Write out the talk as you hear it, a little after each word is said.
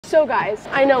So guys,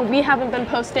 I know we haven't been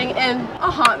posting in a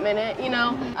hot minute, you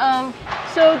know.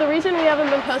 So the reason we haven't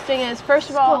been posting is, first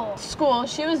of all, school.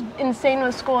 She was insane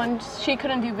with school and she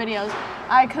couldn't do videos.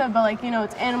 I could, but like, you know,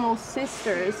 it's animal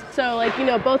sisters. So like, you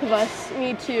know, both of us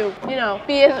need to, you know,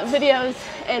 be in videos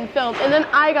and film. And then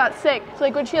I got sick. So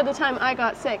like when she had the time, I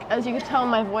got sick. As you can tell,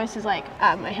 my voice is like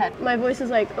out of my head. My voice is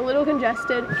like a little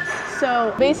congested.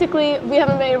 So basically we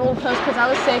haven't been able to post because I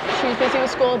was sick. She was busy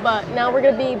with school, but now we're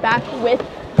gonna be back with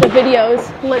the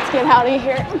videos. Let's get out of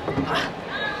here.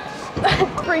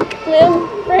 Freak,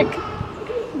 man,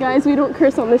 frick. Guys, we don't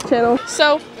curse on this channel.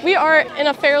 So we are in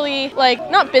a fairly, like,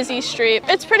 not busy street.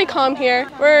 It's pretty calm here.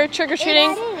 We're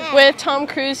trick-or-treating with Tom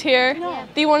Cruise here,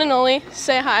 the one and only.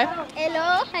 Say hi.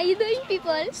 Hello, how you doing,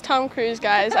 people? It's Tom Cruise,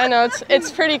 guys. I know,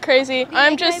 it's pretty crazy.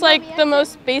 I'm just like the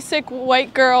most basic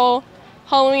white girl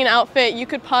Halloween outfit you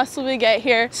could possibly get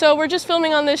here. So we're just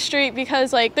filming on this street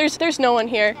because like there's no one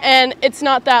here and it's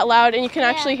not that loud and you can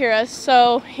actually hear us.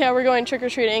 So yeah, we're going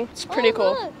trick-or-treating. It's pretty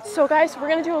cool. So guys, we're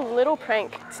gonna do a little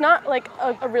prank. It's not like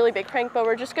a really big prank, but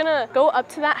we're just gonna go up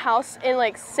to that house and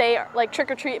like say like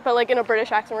trick-or-treat, but like in a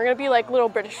British accent. We're gonna be like little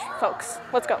British folks.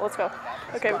 Let's go, let's go.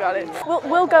 Okay, we got it.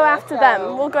 We'll go after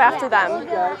them. We'll go after them.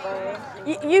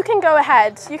 You can go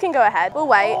ahead. You can go ahead. We'll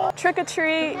wait.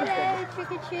 Trick-or-treat.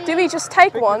 Do we just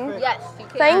take one? Yes, you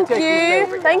can. Thank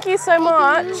you. Thank you so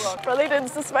much. Probably didn't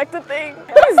suspect a thing.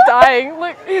 He's dying.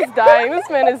 Look, he's dying. This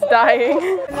man is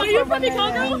dying. Are you from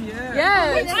Chicago?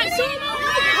 Yes.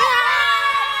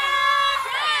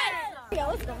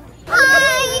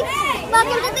 Hi!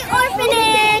 Welcome to the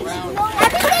orphanage!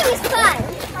 Everything is fun.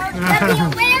 But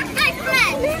beware my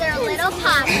friends. They're a little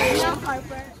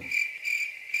popular.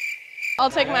 I'll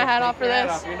take my hat off for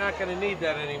this. You're not going to need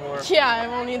that anymore. Yeah, I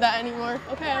won't need that anymore.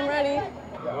 Okay, I'm ready.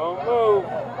 Don't move.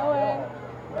 Okay.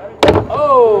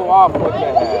 Oh, off with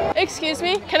that hat. Excuse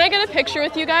me, can I get a picture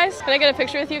with you guys? Can I get a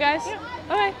picture with you guys?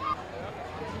 Okay.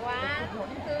 1,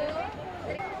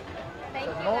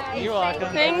 2, 3. You're welcome.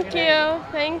 Thank you.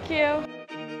 Thank you.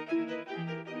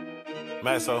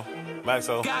 Maxo,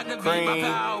 cream,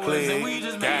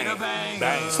 clean, gang,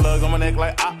 bang. Slugs on my neck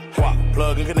like wah.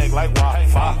 Plug and connect like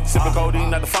wah. Sipping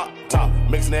codeine at the top.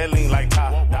 Mixing that lean like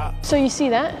top. So you see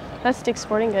that? That's Dick's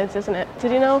Sporting Goods, isn't it?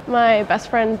 Did you know my best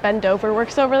friend Ben Dover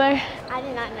works over there? I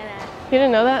did not know that. You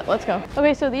didn't know that? Let's go.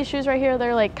 Okay, so these shoes right here,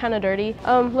 they're like kind of dirty.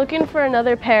 Looking for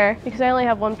another pair because I only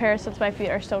have one pair since my feet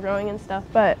are still growing and stuff,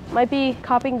 but might be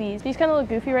copying these. These kind of look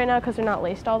goofy right now because they're not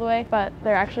laced all the way, but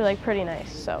they're actually like pretty nice,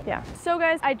 so yeah. So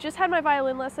guys, I just had my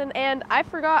violin lesson and I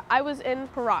forgot I was in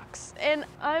Crocs and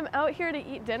I'm out here to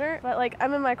eat dinner, but like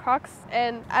I'm in my Crocs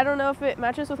and I don't know if it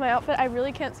matches with my outfit. I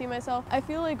really can't see myself. I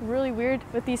feel like really weird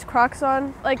with these Crocs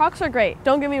on. Like Crocs are great,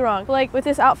 don't get me wrong, but like with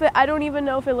this outfit, I don't even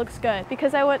know if it looks good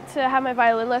because I went to have my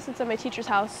violin lessons at my teacher's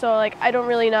house, so like I don't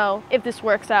really know if this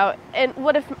works out. And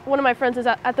what if one of my friends is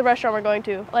at the restaurant we're going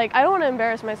to? Like I don't want to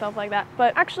embarrass myself like that,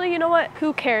 but actually, you know what,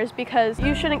 who cares, because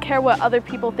you shouldn't care what other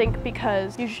people think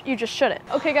because you just shouldn't.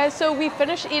 Okay guys, so we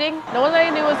finished eating. No one that I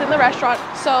knew was in the restaurant,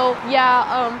 so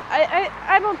yeah,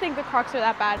 I don't think the Crocs are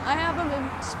that bad. I have them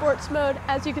in sports mode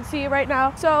as you can see right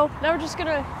now, so now we're just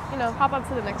gonna, you know, hop on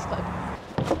to the next clip.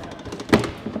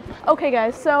 Okay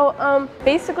guys, so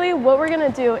basically what we're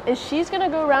gonna do is she's gonna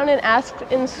go around and ask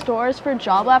in stores for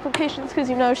job applications because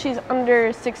you know she's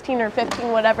under 16 or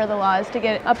 15, whatever the law is, to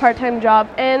get a part-time job,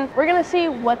 and we're gonna see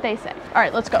what they say. All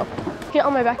right, let's go. Get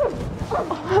on my back.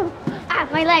 Ah,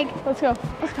 my leg. Let's go.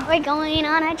 Let's go. We're going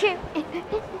on a trip.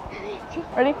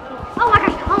 Ready? Oh my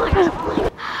gosh, oh my gosh, oh my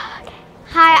gosh. Okay.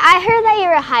 Hi, I heard that you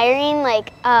were hiring,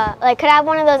 like could I have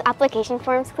one of those application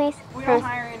forms, please? We don't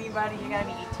hire anybody, you gotta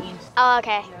be 18. Oh,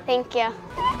 okay, thank you.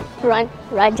 Run,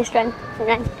 just run.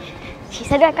 She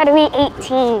said I gotta be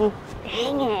 18.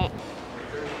 Dang it.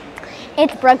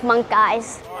 It's Brooke Monk,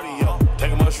 guys.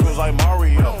 Taking mushrooms like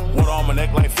Mario, one on my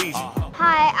neck like Fiji.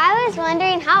 Hi, I was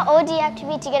wondering how old do you have to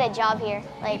be to get a job here?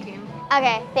 Like, 18.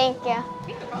 Okay, thank you.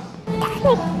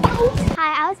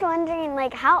 Hi, I was wondering,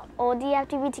 like, how old do you have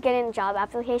to be to get a job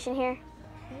application here?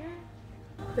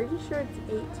 Pretty sure it's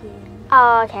 18.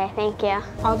 Oh, okay, thank you.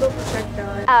 I'll go check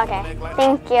that. Oh, okay,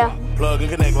 thank you. Plug and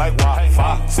connect like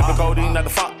Wi-Fi. Sipping codeine at the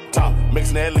top.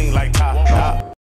 Mixing that lean like top.